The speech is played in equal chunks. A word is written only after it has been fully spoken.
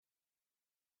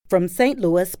from St.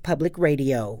 Louis Public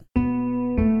Radio.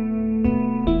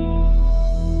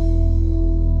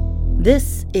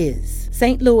 This is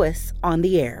St. Louis on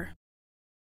the Air.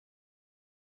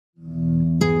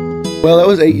 Well, that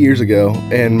was 8 years ago,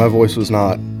 and my voice was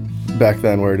not back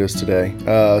then where it is today.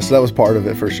 So that was part of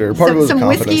it for sure. Part of it was some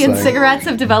whiskey and cigarettes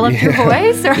have developed your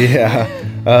voice? Or? Yeah.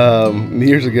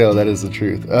 Years ago, that is the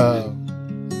truth.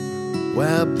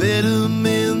 Why better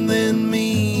men than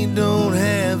me don't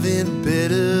have it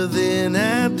better than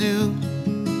I do?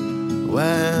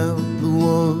 While the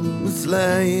one that's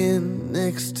lying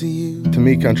next to you. To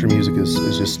me, country music is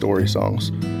just story songs.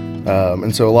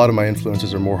 And so a lot of my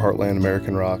influences are more heartland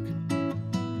American rock.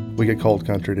 We get called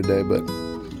country today, but,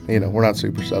 we're not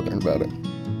super Southern about it.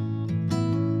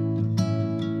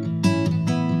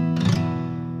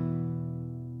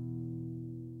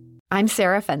 I'm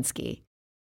Sarah Fenske.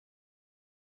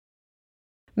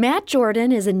 Matt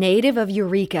Jordan is a native of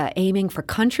Eureka aiming for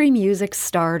country music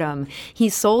stardom. He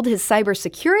sold his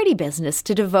cybersecurity business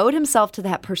to devote himself to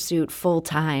that pursuit full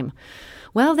time.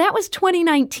 Well, that was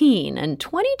 2019, and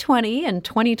 2020 and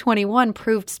 2021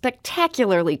 proved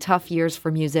spectacularly tough years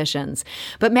for musicians.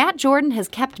 But Matt Jordan has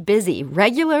kept busy,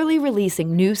 regularly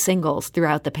releasing new singles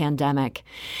throughout the pandemic.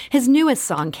 His newest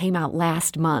song came out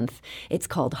last month. It's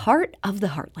called Heart of the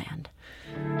Heartland.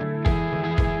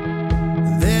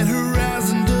 That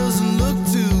horizon doesn't look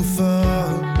too far.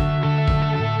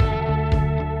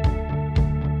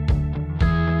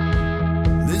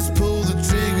 Let's pull the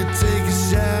trigger, take a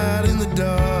shot in the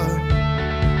dark.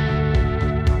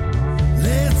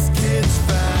 Let's catch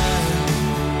fire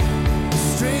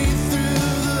straight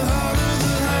through the heart of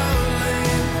the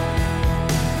heartland.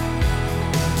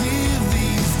 Give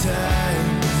these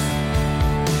times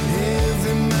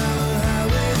every mile of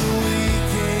highway that we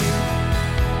can.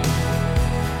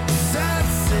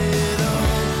 Sights set on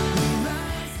the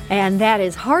rise. And that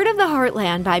is Heart of the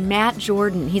Heartland by Matt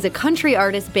Jordan. He's a country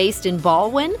artist based in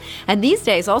Baldwin, and these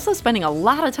days also spending a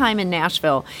lot of time in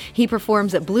Nashville. He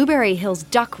performs at Blueberry Hills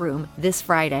Duck Room this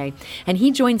Friday, and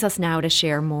he joins us now to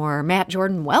share more. Matt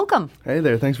Jordan, welcome. Hey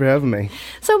there, thanks for having me.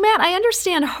 So, Matt, I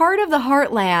understand Heart of the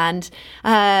Heartland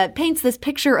paints this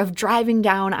picture of driving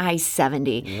down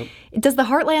I-70. Yep. Does the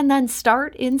Heartland then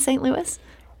start in St. Louis?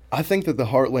 I think that the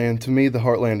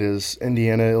heartland is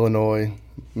Indiana, Illinois,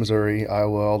 Missouri,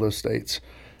 Iowa, all those states.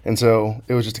 And so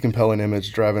it was just a compelling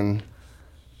image driving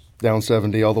down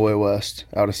 70 all the way west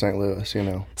out of St. Louis,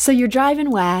 So you're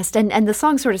driving west, and the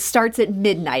song sort of starts at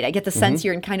midnight. I get the sense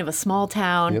you're in kind of a small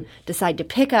town, Yep. decide to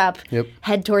pick up,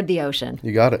 head toward the ocean.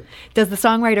 You got it. Does the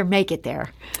songwriter make it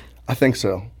there? I think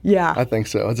so. Yeah. I think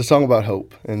so. It's a song about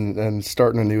hope and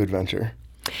starting a new adventure.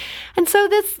 And so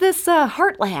this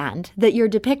heartland that you're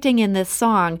depicting in this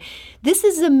song, this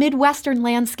is a Midwestern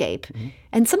landscape. Mm-hmm.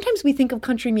 And sometimes we think of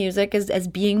country music as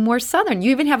being more Southern.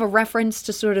 You even have a reference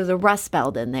to sort of the Rust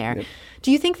Belt in there. Yep.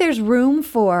 Do you think there's room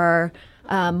for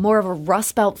more of a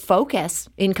Rust Belt focus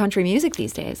in country music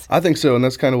these days? I think so, and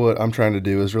that's kind of what I'm trying to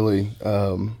do is really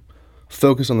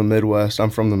focus on the Midwest. I'm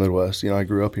from the Midwest. I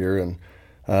grew up here, and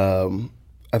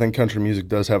I think country music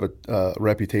does have a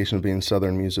reputation of being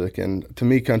Southern music, and to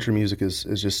me, country music is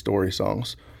just story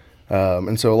songs.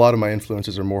 And so a lot of my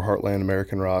influences are more heartland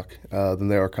American rock than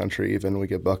they are country, even we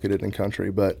get bucketed in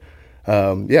country. But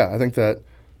I think that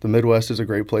the Midwest is a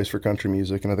great place for country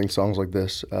music, and I think songs like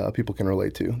this people can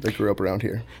relate to. They grew up around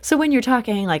here. So when you're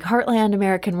talking like heartland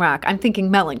American rock, I'm thinking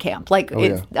Mellencamp.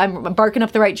 I'm barking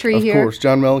up the right tree here. Of course,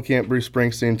 John Mellencamp, Bruce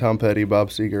Springsteen, Tom Petty, Bob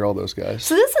Seger, all those guys.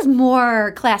 So this is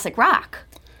more classic rock.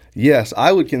 Yes,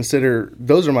 I would consider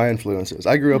those are my influences.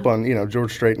 I grew up on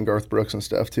George Strait and Garth Brooks and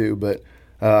stuff too, but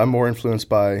I'm more influenced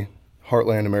by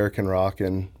heartland American rock,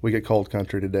 and we get called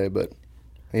country today, but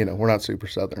we're not super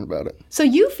Southern about it. So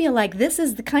you feel like this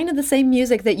is the kind of the same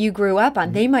music that you grew up on.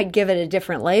 Mm-hmm. They might give it a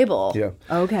different label. Yeah.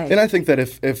 Okay. And I think that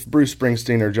if Bruce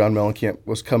Springsteen or John Mellencamp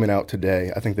was coming out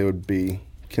today, I think they would be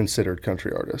considered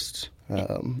country artists.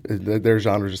 Their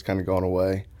genre's just kind of gone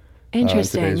away.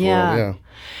 Interesting, yeah.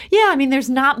 Yeah, I mean, there's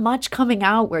not much coming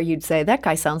out where you'd say, that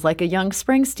guy sounds like a young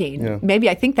Springsteen. Yeah. Maybe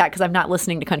I think that because I'm not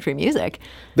listening to country music.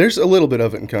 There's a little bit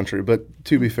of it in country, but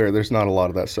to be fair, there's not a lot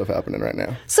of that stuff happening right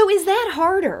now. So is that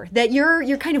harder, that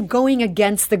you're kind of going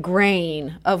against the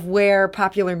grain of where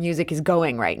popular music is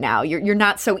going right now? You're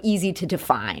not so easy to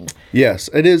define. Yes,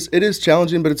 it is. It is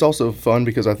challenging, but it's also fun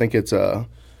because I think I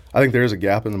think there is a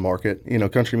gap in the market.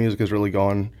 Country music has really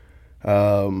gone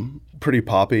pretty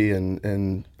poppy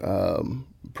and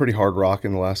pretty hard rock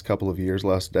in the last couple of years,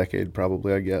 last decade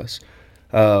probably, I guess.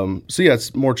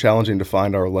 It's more challenging to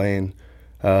find our lane.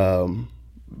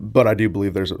 but I do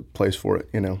believe there's a place for it,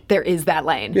 There is that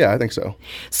lane. Yeah, I think so.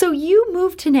 So you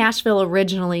moved to Nashville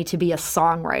originally to be a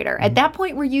songwriter. At that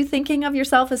point, were you thinking of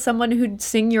yourself as someone who'd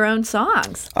sing your own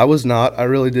songs? I was not. I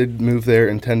really did move there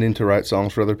intending to write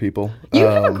songs for other people. You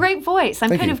have a great voice. I'm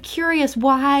kind you. of curious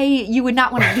why you would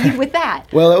not want to lead with that.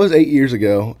 Well, that was 8 years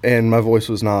ago, and my voice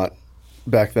was not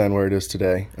back then where it is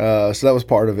today. So that was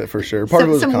part of it for sure. Part of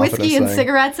it was a some confidence whiskey and thing.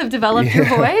 cigarettes have developed your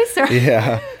voice? Or?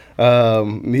 Yeah.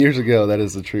 Years ago, that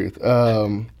is the truth.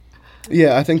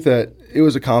 Yeah, I think that it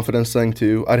was a confidence thing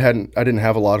too. I didn't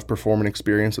have a lot of performing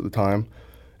experience at the time,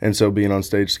 and so being on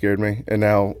stage scared me. And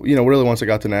now, really once I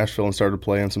got to Nashville and started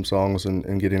playing some songs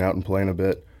and getting out and playing a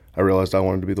bit, I realized I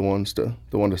wanted to be the one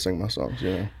to sing my songs.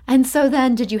 And so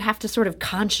then, did you have to sort of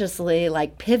consciously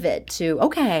pivot to,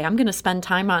 okay, I'm going to spend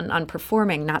time on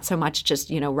performing, not so much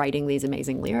just writing these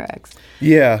amazing lyrics?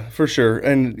 Yeah, for sure.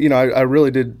 And I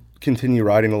really did continue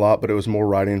writing a lot, but it was more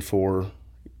writing for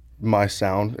my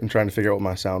sound and trying to figure out what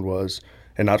my sound was,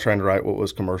 and not trying to write what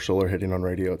was commercial or hitting on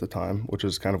radio at the time, which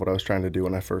is kind of what I was trying to do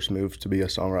when I first moved to be a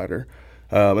songwriter.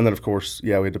 And then, of course, we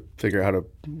had to figure out how to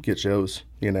get shows,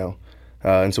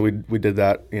 and so we did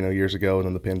that, years ago, and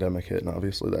then the pandemic hit, and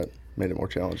obviously that made it more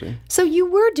challenging. So you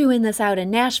were doing this out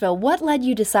in Nashville. What led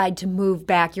you decide to move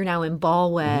back? You're now in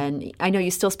Baldwin. Mm-hmm. I know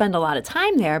you still spend a lot of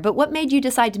time there, but what made you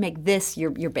decide to make this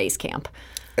your base camp?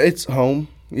 It's home.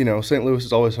 St. Louis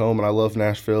is always home, and I love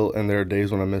Nashville, and there are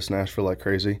days when I miss Nashville like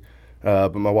crazy.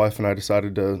 But my wife and I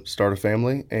decided to start a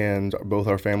family, and both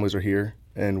our families are here,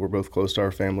 and we're both close to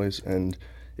our families, and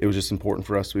it was just important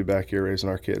for us to be back here raising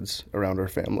our kids around our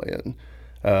family. And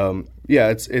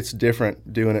it's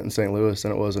different doing it in St. Louis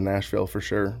than it was in Nashville for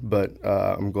sure, but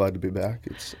I'm glad to be back.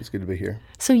 It's good to be here.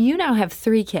 So you now have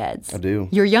 3 kids. I do.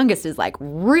 Your youngest is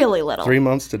really little. 3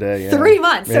 months today. Yeah. 3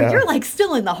 months. So yeah. you're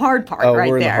still in the hard part right there. Oh,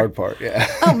 we're in the hard part, yeah.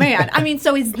 Oh, man. I mean,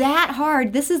 so is that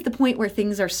hard? This is the point where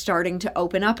things are starting to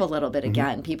open up a little bit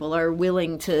again. Mm-hmm. People are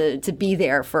willing to be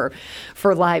there for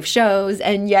live shows,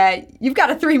 and yet you've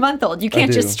got a 3-month-old. You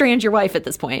can't just strand your wife at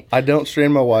this point. I don't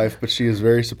strand my wife, but she is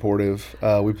very supportive.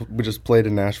 We just played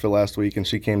in Nashville last week, and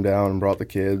she came down and brought the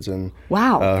kids. And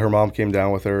wow. Her mom came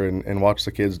down with her and watched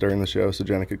the kids during the show so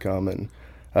Jenna could come. And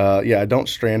I don't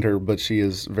strand her, but she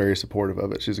is very supportive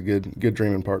of it. She's a good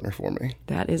dreaming partner for me.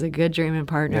 That is a good dreaming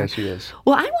partner. Yeah, she is.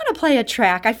 Well, I want to play a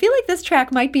track. I feel like this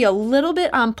track might be a little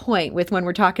bit on point with when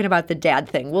we're talking about the dad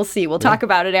thing. We'll see. We'll talk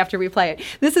about it after we play it.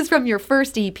 This is from your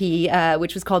first EP,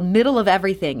 which was called Middle of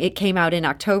Everything. It came out in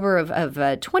October of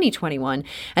 2021,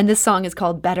 and this song is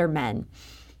called Better Men.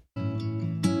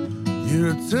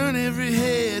 You're a turn every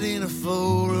head in a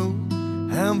 4-room.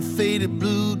 I'm faded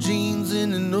blue jeans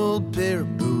and an old pair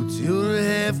of boots. You're a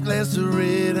half glass of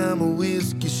red, I'm a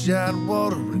whiskey shot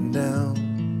watering down.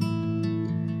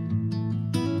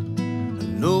 I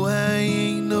know I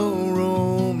ain't no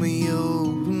Romeo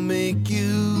to make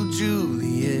you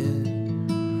Juliet.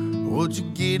 What you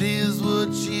get is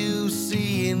what you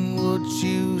see, and what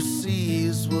you see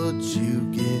is what you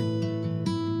get.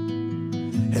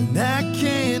 And I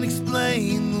can't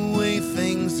explain the way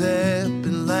things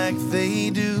happen like they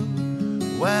do.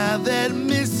 Why that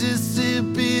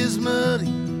Mississippi is muddy,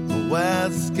 or why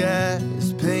the sky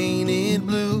is painted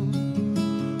blue.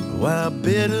 Why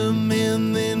better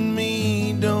men than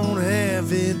me don't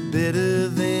have it better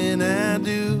than I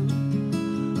do.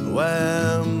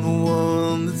 Why I'm the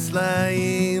one that's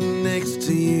lying next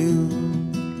to you.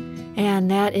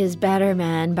 And that is Better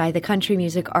Men by the country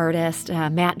music artist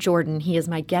Matt Jordan. He is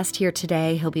my guest here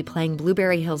today. He'll be playing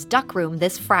Blueberry Hills Duck Room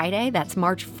this Friday. That's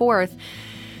March 4th.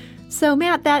 So,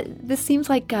 Matt, this seems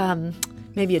like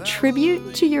maybe a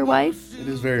tribute to your wife? It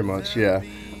is very much, yeah.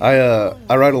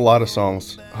 I write a lot of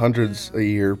songs, hundreds a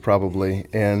year probably,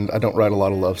 and I don't write a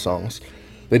lot of love songs.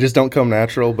 They just don't come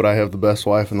natural, but I have the best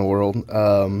wife in the world.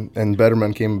 And Better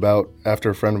Men came about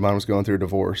after a friend of mine was going through a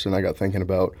divorce, and I got thinking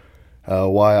about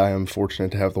why I am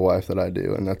fortunate to have the wife that I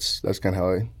do, and that's kind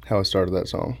of how I started that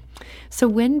song. So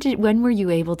when were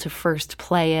you able to first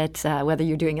play it, whether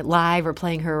you're doing it live or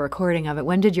playing her recording of it?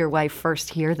 When did your wife first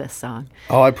hear this song?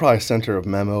 Oh, I probably sent her a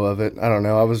memo of it. I don't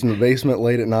know. I was in the basement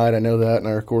late at night. I know that, and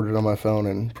I recorded it on my phone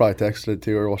and probably texted it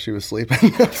to her while she was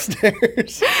sleeping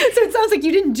upstairs. So it sounds like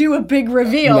you didn't do a big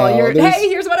reveal. No, hey,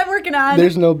 here's what I'm working on.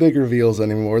 There's no big reveals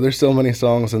anymore. There's so many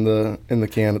songs in the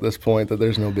can at this point that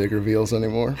there's no big reveals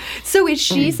anymore. So is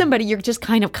she somebody you're just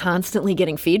kind of constantly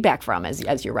getting feedback from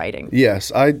as you're writing?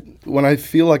 Yes, when I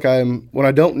feel like when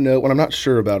I'm not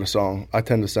sure about a song, I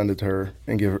tend to send it to her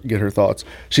and get her thoughts.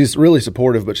 She's really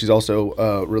supportive, but she's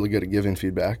also really good at giving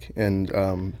feedback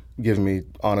and giving me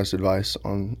honest advice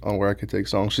on where I could take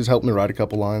songs. She's helped me write a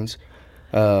couple lines,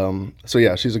 So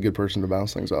yeah, she's a good person to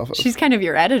bounce things off of. She's kind of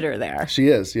your editor there. She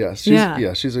is, yes.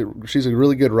 She's a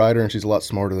really good writer, and she's a lot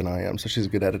smarter than I am, so she's a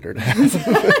good editor to have.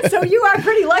 So you are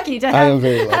pretty lucky to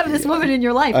have this woman in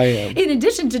your life. I am. In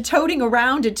addition to toting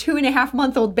around a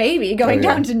 2.5-month-old baby going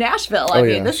down to Nashville. I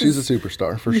mean, she's a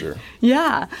superstar for sure.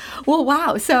 Yeah. Well,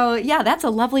 wow. So yeah, that's a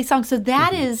lovely song. So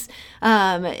that is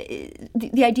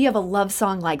the idea of a love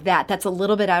song like that. That's a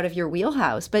little bit out of your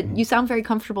wheelhouse, but you sound very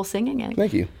comfortable singing it.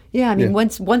 Thank you. Yeah, I mean,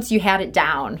 once you had it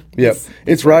down. Yep.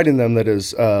 It's writing them that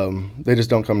is, they just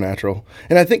don't come natural.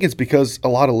 And I think it's because a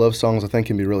lot of love songs, I think,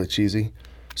 can be really cheesy.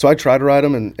 So I try to write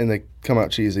them, and they come out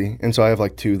cheesy. And so I have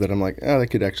like two that I'm like, they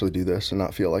could actually do this and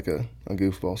not feel like a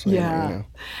goofball singer. Yeah. You know?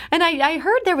 And I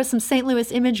heard there was some St.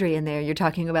 Louis imagery in there. You're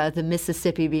talking about the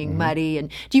Mississippi being muddy. And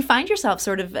do you find yourself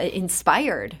sort of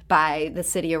inspired by the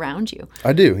city around you?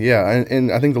 I do, yeah.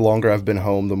 And I think the longer I've been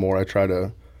home, the more I try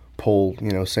to pull,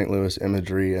 St. Louis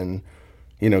imagery and,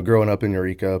 growing up in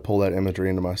Eureka, pull that imagery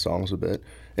into my songs a bit.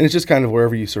 And it's just kind of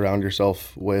wherever you surround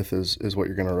yourself with is what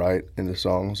you're going to write into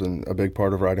songs. And a big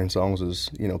part of writing songs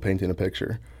is, painting a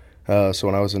picture. So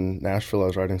when I was in Nashville, I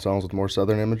was writing songs with more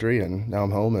Southern imagery, and now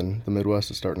I'm home, and the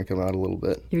Midwest is starting to come out a little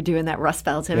bit. You're doing that Rust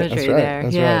Belt imagery that's right, there.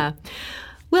 That's right.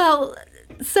 Well,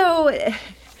 so...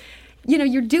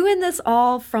 you're doing this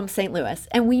all from St. Louis,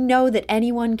 and we know that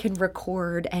anyone can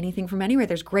record anything from anywhere.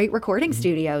 There's great recording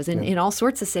studios in all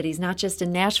sorts of cities, not just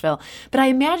in Nashville. But I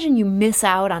imagine you miss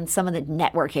out on some of the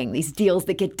networking, these deals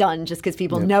that get done just because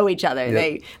people know each other.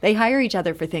 They hire each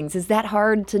other for things. Is that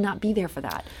hard to not be there for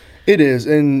that? It is.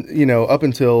 And, up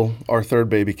until our third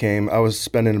baby came, I was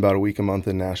spending about a week a month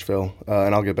in Nashville.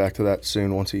 And I'll get back to that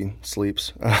soon once he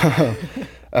sleeps.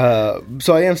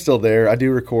 So I am still there. I do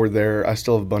record there. I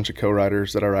still have a bunch of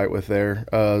co-writers that I write with there.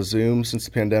 Zoom, since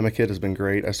the pandemic hit, has been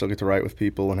great. I still get to write with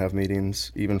people and have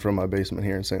meetings, even from my basement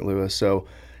here in St. Louis. So,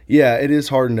 yeah, it is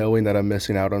hard knowing that I'm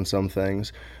missing out on some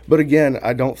things. But again,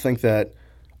 I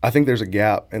think there's a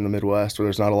gap in the Midwest where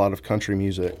there's not a lot of country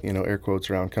music, air quotes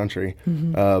around country,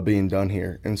 being done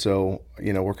here. And so,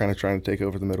 we're kind of trying to take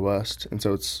over the Midwest. And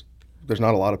so there's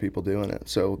not a lot of people doing it.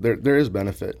 So there is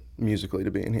benefit musically to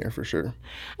being here for sure.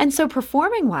 And so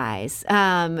performing-wise,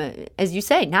 as you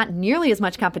say, not nearly as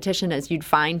much competition as you'd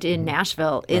find in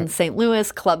Nashville. In St.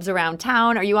 Louis, clubs around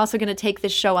town. Are you also going to take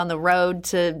this show on the road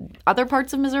to other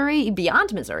parts of Missouri,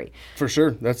 beyond Missouri? For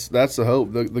sure. That's the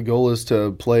hope. The goal is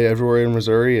to play everywhere in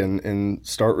Missouri and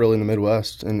start really in the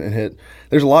Midwest and hit.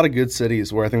 There's a lot of good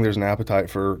cities where I think there's an appetite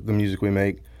for the music we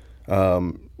make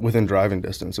within driving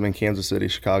distance. I mean, Kansas City,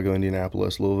 Chicago,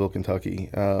 Indianapolis, Louisville, Kentucky,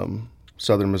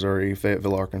 Southern Missouri,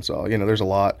 Fayetteville, Arkansas. There's a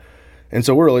lot. And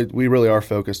so we really are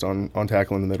focused on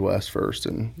tackling the Midwest first.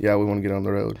 And, yeah, we want to get on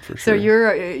the road for sure. So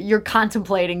you're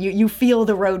contemplating. You feel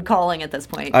the road calling at this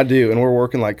point. I do. And we're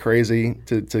working like crazy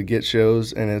to get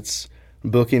shows. And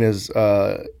booking is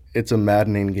it's a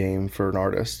maddening game for an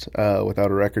artist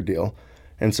without a record deal.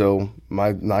 And so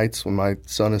my nights when my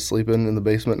son is sleeping in the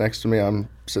basement next to me, I'm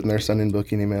sitting there sending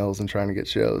booking emails and trying to get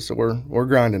shows. So we're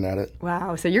grinding at it.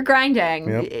 Wow. So you're grinding.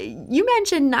 Yep. You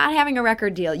mentioned not having a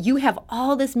record deal. You have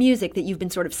all this music that you've been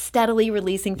sort of steadily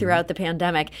releasing throughout the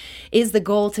pandemic. Is the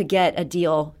goal to get a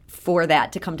deal for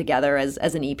that to come together as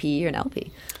an EP or an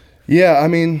LP? Yeah. I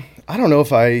mean, I don't know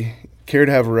if I care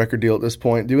to have a record deal at this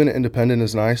point. Doing it independent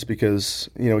is nice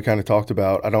because, we kind of talked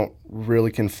about I don't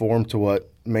really conform to what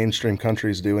mainstream country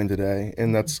is doing today,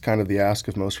 and that's kind of the ask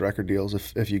of most record deals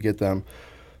if you get them.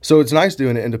 So it's nice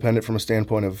doing it independent from a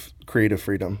standpoint of creative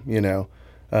freedom,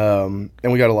 and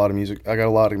we got a lot of music. I got a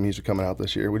lot of music coming out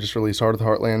this year. We just released Heart of the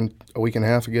Heartland a week and a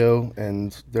half ago,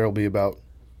 and there'll be about,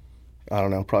 I don't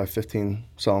know, probably 15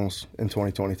 songs in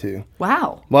 2022.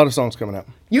 Wow. A lot of songs coming out.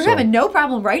 You're having no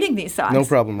problem writing these songs. No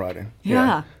problem writing.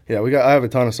 Yeah. Yeah, I have a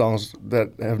ton of songs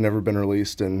that have never been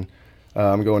released, and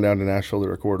I'm going down to Nashville to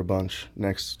record a bunch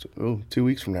next 2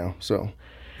 weeks from now. So,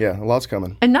 yeah, a lot's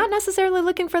coming. And not necessarily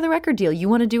looking for the record deal. You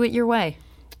want to do it your way.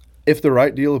 If the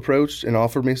right deal approached and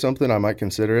offered me something, I might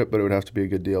consider it, but it would have to be a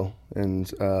good deal. And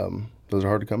those are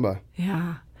hard to come by.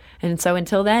 Yeah. And so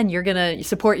until then, you're going to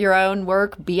support your own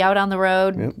work, be out on the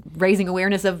road, raising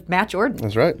awareness of Matt Jordan.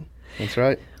 That's right. That's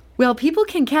right. Well, people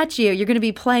can catch you. You're going to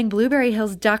be playing Blueberry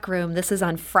Hills Duck Room. This is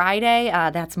on Friday.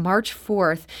 That's March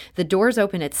 4th. The doors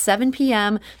open at 7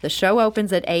 p.m. The show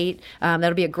opens at 8.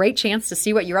 That'll be a great chance to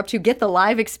see what you're up to, get the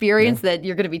live experience that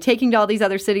you're going to be taking to all these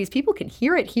other cities. People can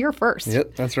hear it here first.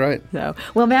 Yep, that's right. So,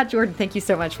 well, Matt Jordan, thank you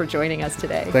so much for joining us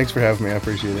today. Thanks for having me. I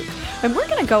appreciate it. And we're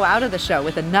going to go out of the show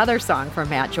with another song from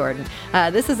Matt Jordan.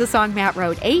 This is a song Matt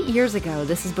wrote 8 years ago.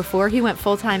 This is before he went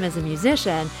full-time as a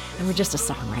musician, and we're just a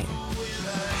songwriter.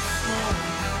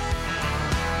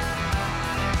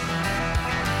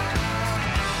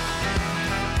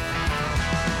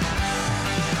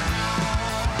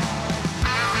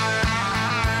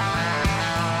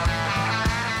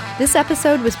 This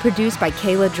episode was produced by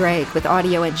Kayla Drake with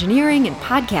audio engineering and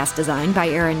podcast design by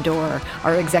Aaron Dorr.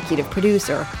 Our executive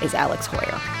producer is Alex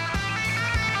Hoyer.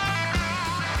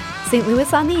 St.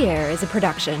 Louis on the Air is a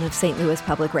production of St. Louis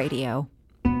Public Radio.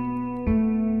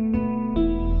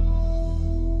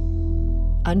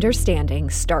 Understanding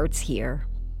starts here.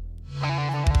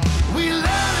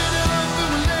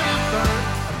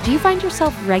 Do you find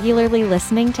yourself regularly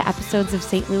listening to episodes of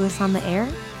St. Louis on the Air?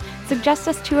 Suggest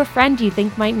us to a friend you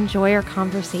think might enjoy our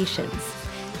conversations.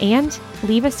 And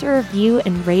leave us a review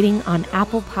and rating on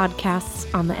Apple Podcasts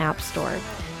on the App Store.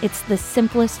 It's the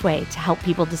simplest way to help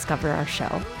people discover our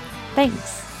show.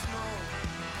 Thanks.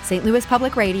 St. Louis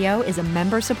Public Radio is a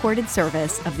member-supported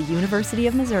service of the University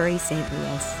of Missouri, St.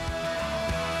 Louis.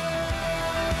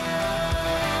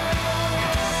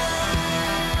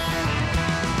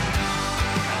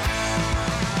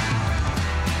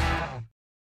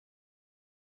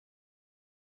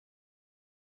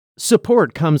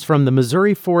 Support comes from the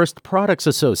Missouri Forest Products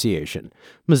Association.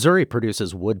 Missouri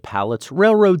produces wood pallets,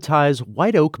 railroad ties,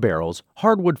 white oak barrels,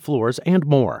 hardwood floors, and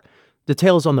more.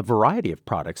 Details on the variety of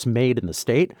products made in the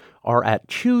state are at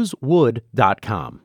choosewood.com.